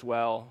treat others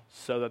well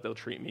so that they'll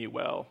treat me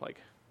well.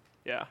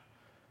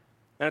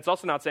 And it's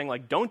also not saying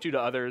like don't do to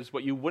others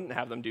what you wouldn't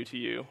have them do to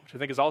you, which I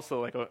think is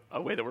also like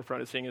a way that we're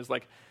prone to seeing is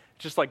like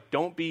just like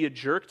don't be a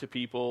jerk to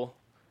people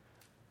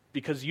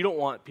because you don't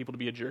want people to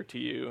be a jerk to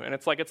you. And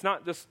it's like it's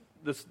not this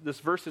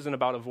verse isn't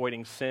about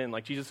avoiding sin.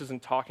 Like Jesus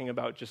isn't talking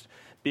about just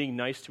being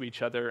nice to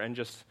each other and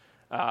just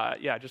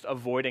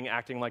avoiding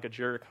acting like a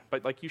jerk.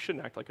 But like you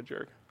shouldn't act like a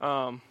jerk.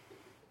 But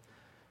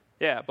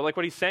like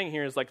what he's saying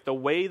here is like the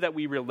way that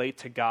we relate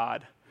to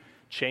God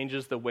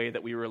changes the way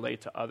that we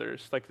relate to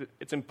others. Like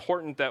it's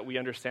important that we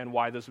understand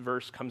why this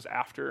verse comes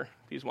after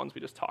these ones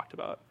we just talked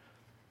about.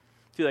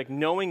 See, like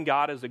knowing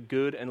God as a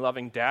good and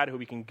loving dad who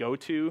we can go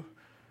to,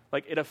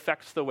 like it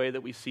affects the way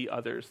that we see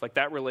others. Like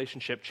that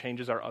relationship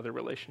changes our other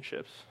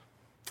relationships.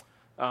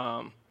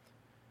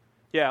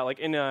 Like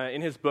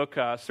in his book,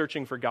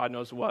 Searching for God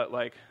Knows What,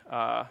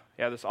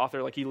 this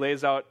author, like he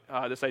lays out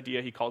this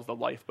idea he calls the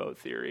lifeboat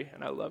theory,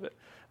 and I love it.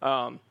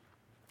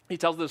 He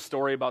tells this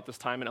story about this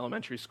time in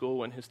elementary school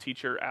when his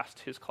teacher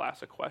asked his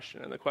class a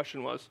question, and the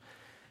question was,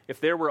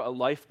 if there were a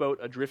lifeboat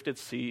adrift at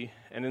sea,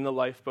 and in the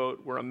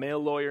lifeboat were a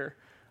male lawyer,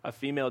 a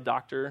female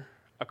doctor,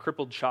 a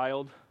crippled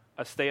child,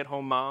 a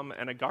stay-at-home mom,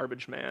 and a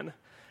garbage man,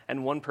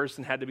 and one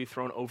person had to be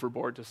thrown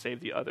overboard to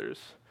save the others,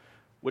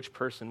 which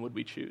person would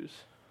we choose?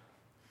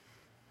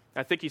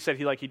 I think he said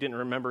he didn't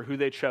remember who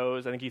they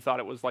chose. I think he thought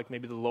it was like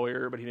maybe the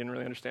lawyer, but he didn't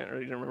really understand, or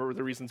he didn't remember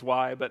the reasons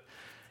why. But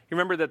he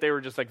remembered that they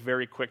were just like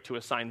very quick to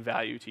assign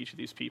value to each of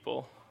these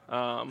people.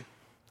 And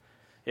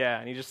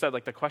he just said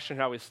like the question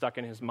had always stuck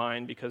in his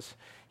mind because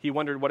he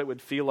wondered what it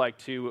would feel like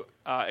to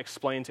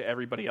explain to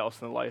everybody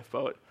else in the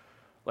lifeboat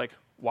like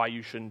why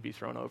you shouldn't be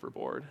thrown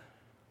overboard.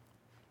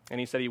 And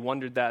he said he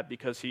wondered that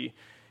because he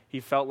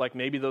felt like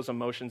maybe those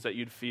emotions that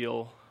you'd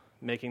feel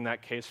making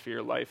that case for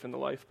your life in the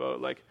lifeboat,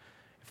 like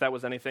if that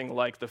was anything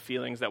like the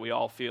feelings that we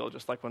all feel,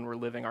 just like when we're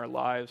living our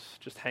lives,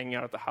 just hanging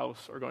out at the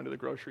house or going to the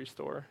grocery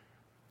store.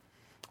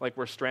 Like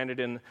we're stranded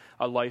in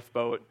a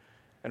lifeboat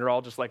and we're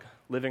all just like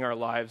living our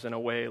lives in a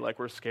way like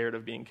we're scared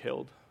of being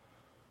killed.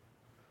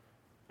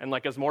 And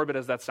like as morbid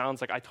as that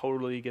sounds, like I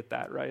totally get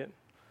that, right?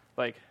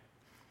 Like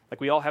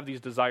we all have these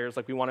desires,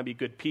 like we want to be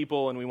good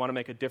people and we want to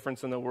make a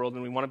difference in the world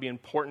and we want to be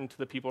important to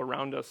the people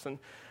around us. And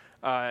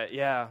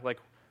like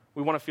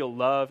we want to feel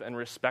loved and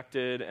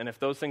respected, and if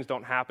those things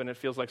don't happen, it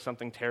feels like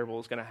something terrible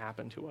is going to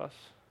happen to us.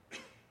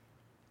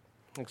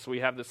 And so we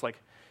have this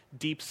like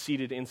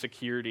deep-seated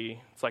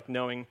insecurity. It's like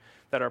knowing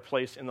that our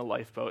place in the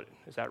lifeboat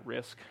is at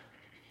risk.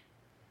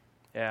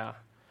 Yeah.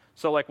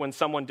 So like when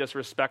someone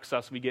disrespects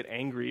us, we get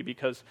angry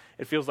because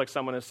it feels like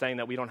someone is saying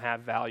that we don't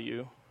have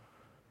value.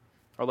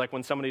 Or like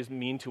when somebody's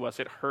mean to us,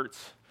 it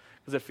hurts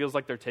because it feels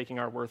like they're taking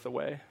our worth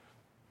away.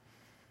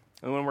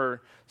 And when we're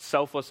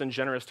selfless and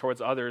generous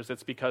towards others,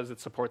 it's because it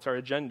supports our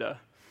agenda,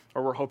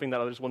 or we're hoping that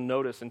others will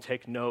notice and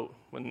take note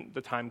when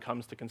the time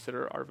comes to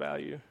consider our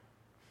value.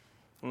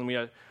 And we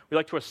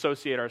like to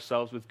associate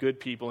ourselves with good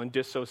people and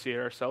dissociate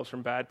ourselves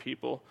from bad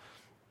people,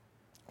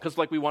 because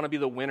like we want to be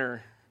the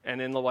winner, and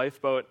in the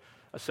lifeboat,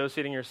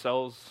 associating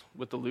yourselves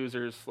with the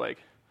losers, like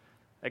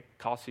it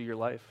costs you your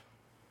life.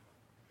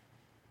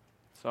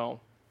 So,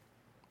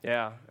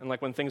 yeah, and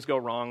like when things go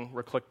wrong,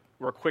 we're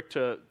quick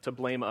to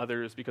blame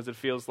others because it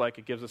feels like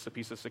it gives us a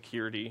piece of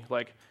security.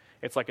 Like,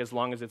 it's like as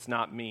long as it's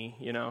not me,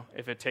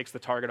 if it takes the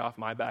target off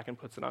my back and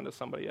puts it onto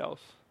somebody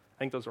else. I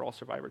think those are all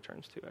survivor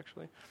terms too,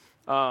 actually.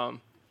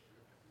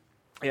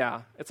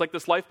 Yeah, it's like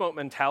this lifeboat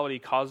mentality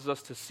causes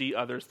us to see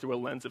others through a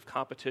lens of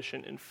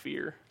competition and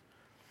fear.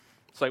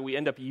 It's like we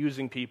end up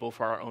using people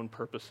for our own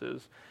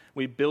purposes.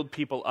 We build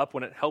people up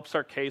when it helps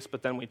our case,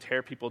 but then we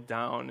tear people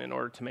down in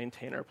order to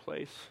maintain our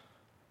place.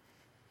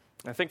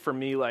 And I think for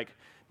me, like,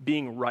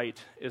 being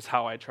right is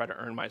how I try to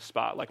earn my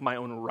spot, like my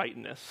own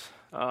rightness.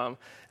 And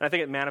I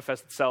think it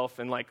manifests itself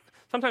in like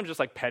sometimes just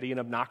like petty and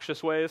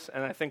obnoxious ways,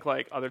 and I think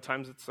like other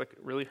times it's like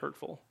really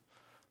hurtful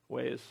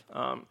ways.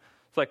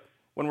 It's like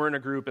when we're in a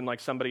group and like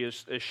somebody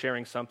is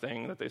sharing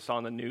something that they saw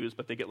in the news,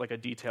 but they get like a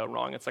detail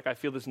wrong. It's like I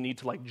feel this need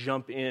to like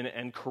jump in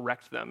and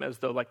correct them as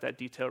though like that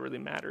detail really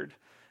mattered.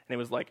 And it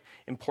was like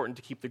important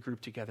to keep the group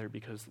together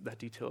because that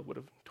detail would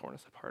have torn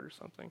us apart or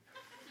something.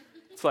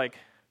 It's like,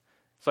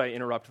 so I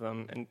interrupt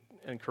them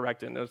and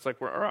correct it. And it's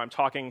like, or I'm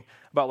talking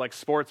about like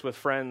sports with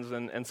friends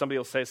and somebody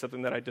will say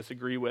something that I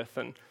disagree with,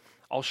 and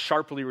I'll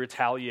sharply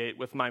retaliate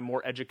with my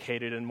more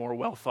educated and more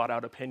well thought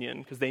out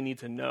opinion because they need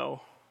to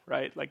know,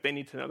 right? Like they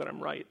need to know that I'm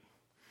right.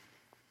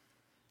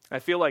 I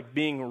feel like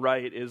being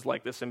right is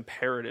like this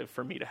imperative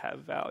for me to have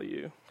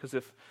value, because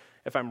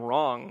if I'm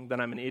wrong, then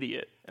I'm an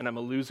idiot and I'm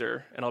a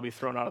loser and I'll be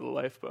thrown out of the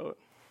lifeboat.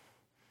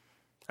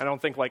 I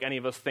don't think like any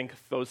of us think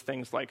those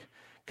things like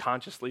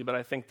consciously, but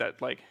I think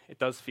that like it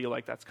does feel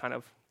like it's kind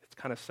of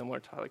similar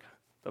to like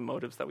the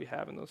motives that we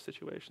have in those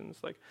situations.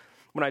 Like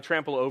when I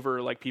trample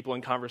over like people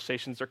in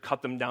conversations or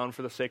cut them down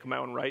for the sake of my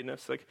own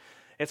rightness, like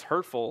it's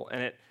hurtful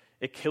and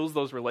it kills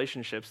those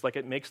relationships. Like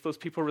it makes those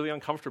people really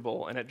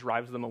uncomfortable and it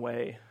drives them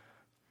away.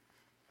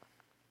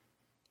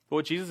 But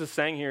what Jesus is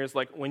saying here is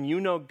like when you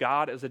know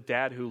God as a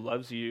dad who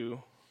loves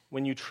you,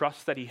 when you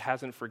trust that he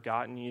hasn't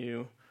forgotten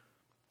you,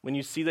 when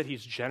you see that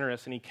he's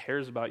generous and he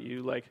cares about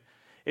you, like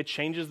it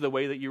changes the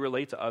way that you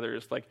relate to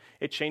others. Like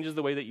it changes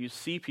the way that you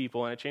see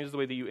people and it changes the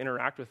way that you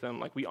interact with them.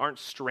 Like we aren't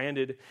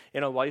stranded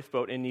in a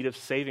lifeboat in need of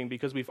saving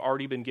because we've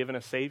already been given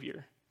a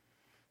savior.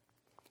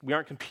 We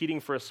aren't competing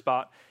for a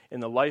spot in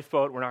the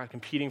lifeboat. We're not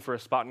competing for a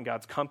spot in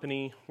God's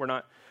company.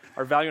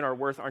 Our value and our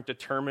worth aren't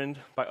determined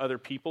by other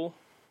people.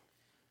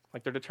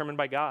 Like they're determined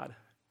by God.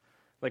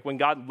 Like when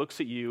God looks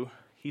at you,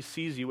 he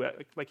sees you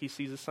like he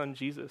sees his son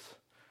Jesus.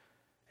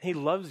 He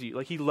loves you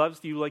like he loves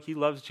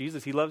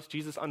Jesus. He loves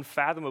Jesus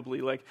unfathomably.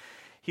 Like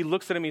he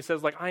looks at him, he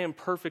says, like, I am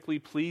perfectly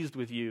pleased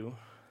with you.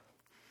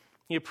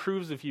 He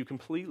approves of you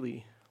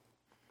completely.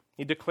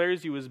 He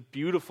declares you as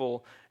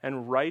beautiful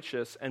and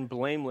righteous and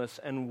blameless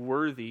and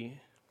worthy.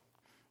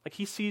 Like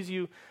he sees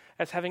you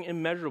as having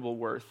immeasurable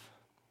worth.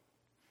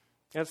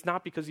 And it's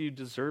not because you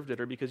deserved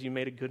it or because you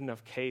made a good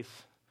enough case.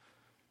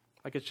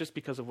 Like it's just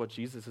because of what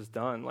Jesus has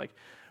done. Like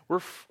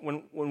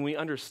when we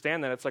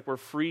understand that, it's like we're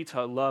free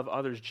to love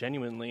others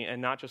genuinely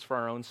and not just for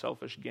our own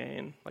selfish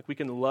gain. Like we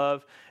can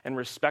love and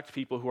respect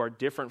people who are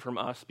different from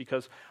us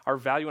because our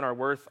value and our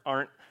worth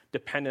aren't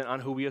dependent on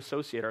who we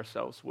associate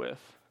ourselves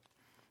with.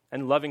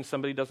 And loving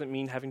somebody doesn't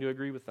mean having to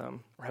agree with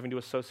them or having to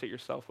associate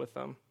yourself with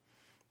them.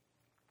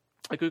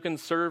 Like we can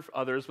serve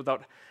others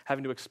without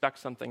having to expect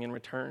something in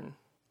return.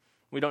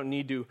 We don't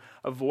need to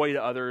avoid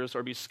others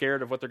or be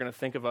scared of what they're going to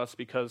think of us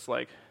because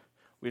like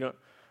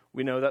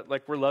we know that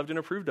like we're loved and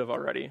approved of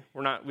already.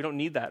 We don't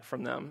need that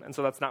from them. And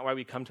so that's not why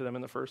we come to them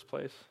in the first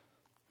place.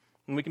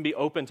 And we can be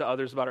open to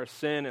others about our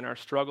sin and our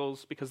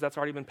struggles because that's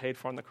already been paid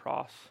for on the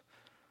cross.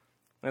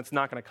 And it's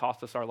not going to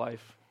cost us our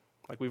life.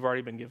 Like we've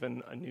already been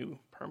given a new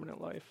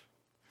permanent life.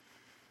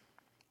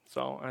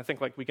 So I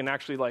think like we can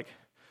actually like,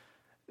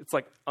 it's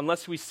like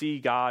unless we see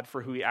God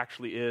for who he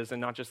actually is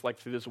and not just like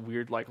through this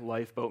weird like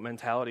lifeboat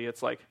mentality,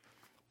 it's like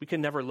we can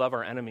never love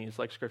our enemies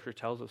like Scripture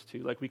tells us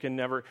to. Like we can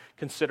never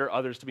consider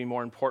others to be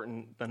more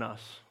important than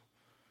us.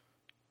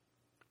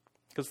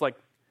 Because like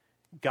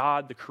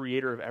God, the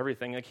creator of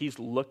everything, like he's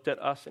looked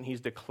at us and he's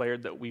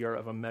declared that we are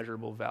of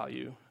immeasurable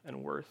value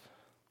and worth.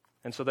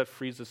 And so that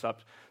frees us up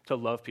to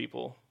love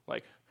people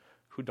like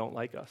who don't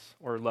like us,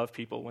 or love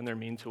people when they're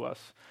mean to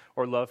us,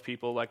 or love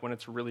people like when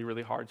it's really,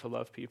 really hard to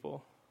love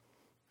people.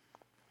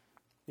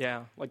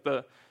 Yeah, like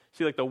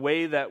the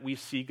way that we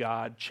see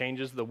God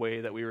changes the way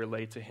that we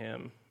relate to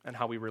him and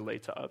how we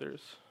relate to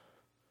others.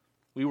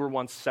 We were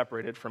once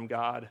separated from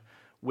God,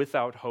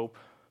 without hope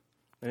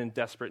and in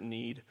desperate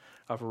need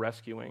of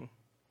rescuing.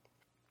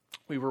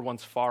 We were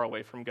once far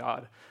away from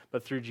God,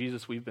 but through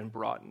Jesus we've been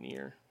brought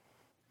near.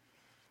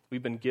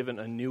 We've been given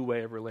a new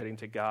way of relating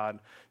to God,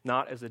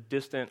 not as a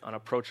distant,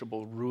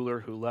 unapproachable ruler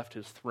who left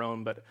his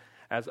throne, but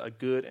as a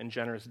good and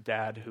generous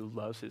dad who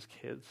loves his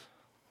kids.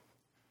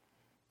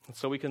 And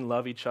so we can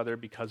love each other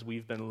because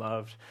we've been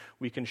loved.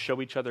 We can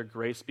show each other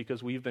grace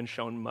because we've been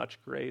shown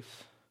much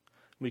grace.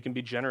 We can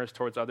be generous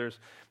towards others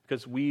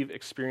because we've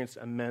experienced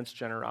immense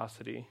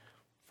generosity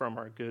from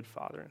our good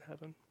Father in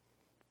heaven.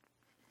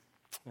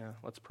 Yeah,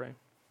 let's pray.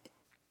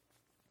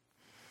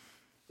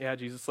 Yeah,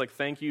 Jesus,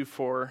 thank you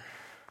thank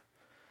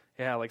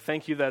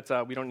you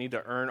that we don't need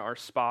to earn our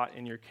spot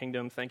in your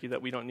kingdom. Thank you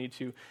that we don't need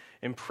to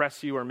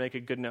impress you or make a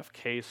good enough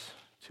case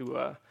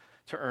to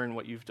earn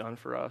what you've done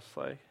for us.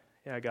 God,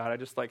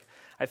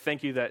 I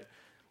thank you that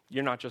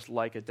you're not just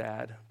like a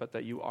dad, but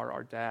that you are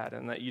our dad,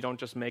 and that you don't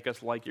just make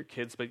us like your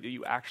kids, but that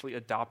you actually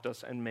adopt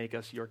us and make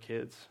us your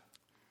kids.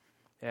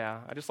 Yeah,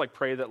 I just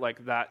pray that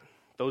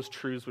those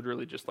truths would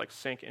really just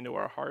sink into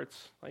our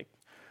hearts,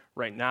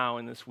 right now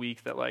in this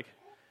week, that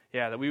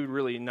we would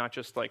really not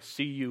just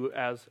see you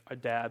as a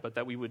dad, but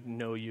that we would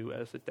know you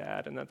as a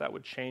dad, and that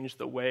would change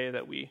the way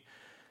that we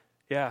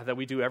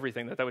do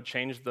everything, that would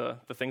change the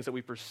things that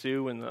we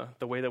pursue and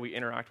the way that we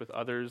interact with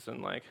others,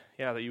 and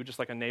that you would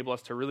just enable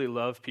us to really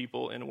love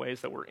people in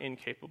ways that we're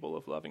incapable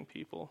of loving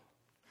people.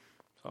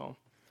 So,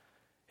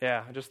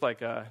 I just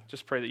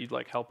pray that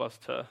you'd help us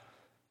to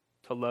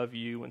love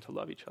you and to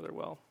love each other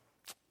well.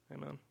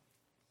 Amen.